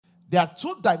There are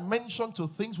two dimensions to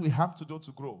things we have to do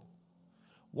to grow.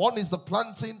 One is the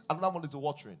planting, another one is the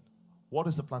watering. What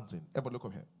is the planting? Everybody look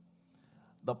up here.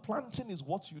 The planting is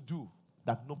what you do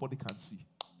that nobody can see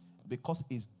because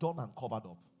it's done and covered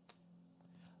up.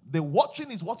 The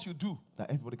watering is what you do that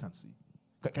everybody can see.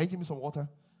 Can you give me some water?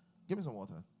 Give me some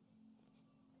water.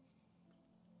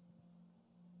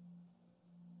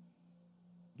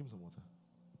 Give me some water.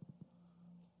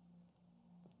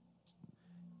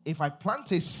 If I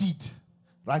plant a seed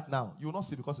right now, you will not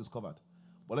see because it's covered.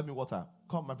 But let me water.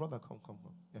 Come, my brother, come.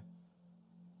 Yeah.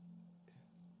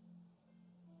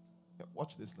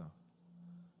 Watch this now.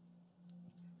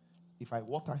 If I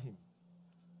water him,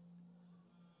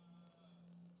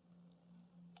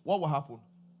 what will happen?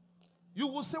 You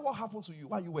will say what happened to you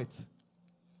while you wet.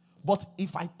 But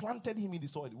if I planted him in the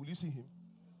soil, will you see him?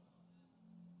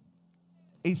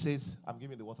 He says, I'm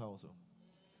giving the water also.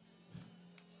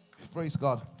 Praise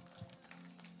God.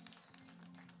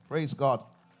 Praise God.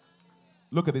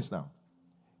 Look at this now.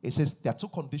 It says there are two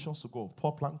conditions to go.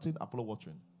 Paul planting, Apollo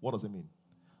watering. What does it mean?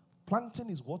 Planting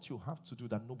is what you have to do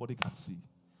that nobody can see.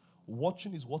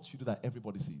 Watching is what you do that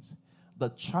everybody sees. The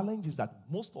challenge is that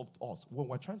most of us, when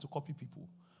we're trying to copy people,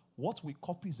 what we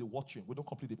copy is the watching. We don't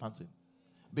copy the planting.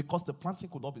 Because the planting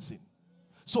could not be seen.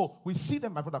 So we see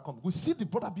them, my brother come. We see the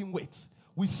brother being wet.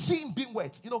 We see him being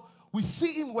wet. We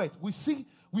see him wet.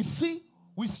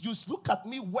 You look at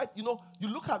me wet. You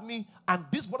look at me and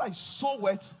this brother is so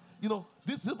wet.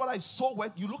 This brother is so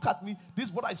wet. You look at me, this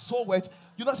brother is so wet.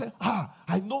 Say,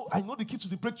 I know the key to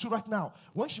the breakthrough right now.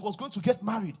 When she was going to get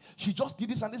married, she just did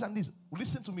this and this and this.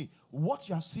 Listen to me. What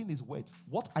you have seen is wet.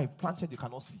 What I planted, you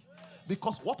cannot see.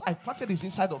 Because what I planted is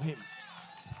inside of him.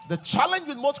 The challenge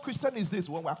with most Christians is this.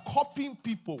 When we're copying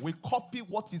people, we copy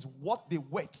what they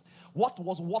wet. What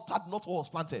was watered, not what was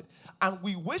planted. And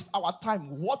we waste our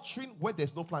time watering where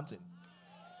there's no planting.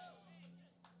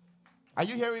 Are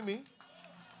you hearing me?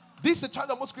 This is the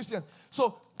challenge of most Christians.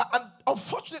 So, and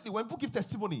unfortunately, when people give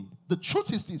testimony, the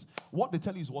truth is this. What they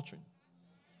tell you is watering.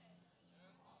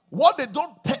 What they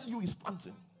don't tell you is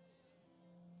planting.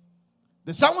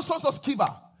 The 7 sons of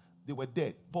Sceva, they were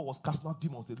dead. Paul was casting out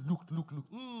demons. They looked.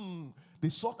 They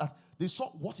saw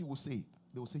what he would say.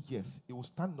 They would say yes. He would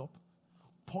stand up,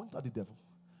 point at the devil,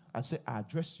 and say, I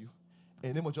address you. In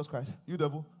the name of Jesus Christ, you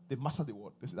devil, they mastered the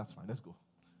word. They said, that's fine, let's go.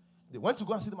 They went to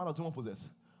go and see the man of demon possessed.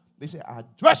 They said, I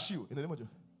address you in the name of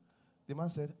Jesus. The man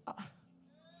said,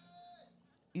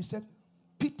 He said,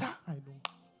 Peter, I know.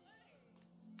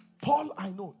 Paul, I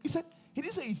know. He said, he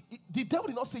didn't say, the devil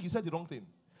did not say you said the wrong thing.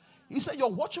 He said,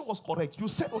 your watching was correct. You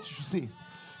said what you should say.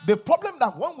 The problem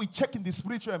that when we check in the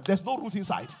spiritual realm, there's no root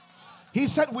inside. He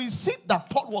said, we see that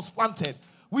Paul was planted.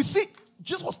 We see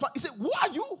Jesus was planted. He said, who are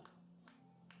you?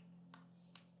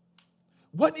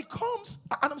 When it comes,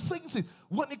 and I'm saying this,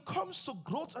 when it comes to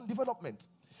growth and development,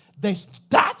 there's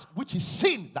that which is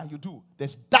sin that you do.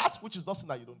 There's that which is not sin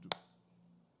that you don't do.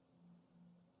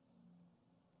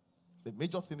 The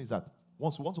major thing is that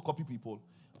once we want to copy people,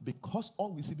 because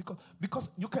all we see,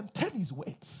 because you can tell he's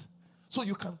wet, so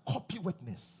you can copy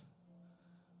wetness.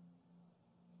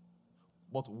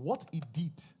 But what he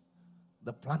did,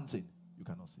 the planting, you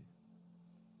cannot see.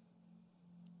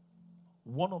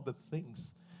 One of the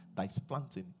things that is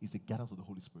planting is the guidance of the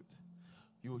Holy Spirit.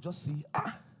 You will just see,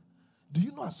 do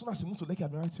you know as soon as she moved to Lekki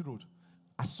Admiralty Road,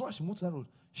 as soon as she moved to that road,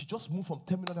 she just moved from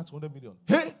 10 million to 100 million.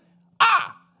 Hey,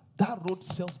 that road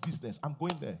sells business. I'm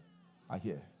going there. I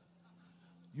hear.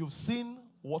 You've seen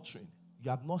watering.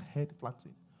 You have not heard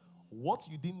planting. What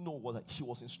you didn't know was that she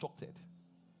was instructed.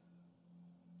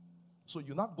 So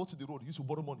you not go to the road. You used to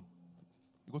borrow money.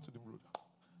 You go to the road.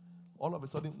 All of a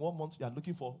sudden, 1 month, you are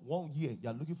looking for 1 year. You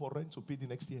are looking for rent to pay the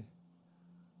next year.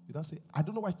 You don't say, I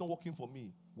don't know why it's not working for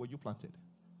me. Were you planted?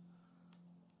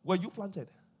 Were you planted?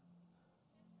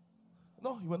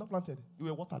 No, you were not planted. You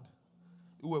were watered.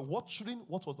 You were watering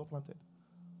what was not planted.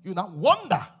 You now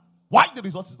wonder why the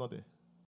result is not there.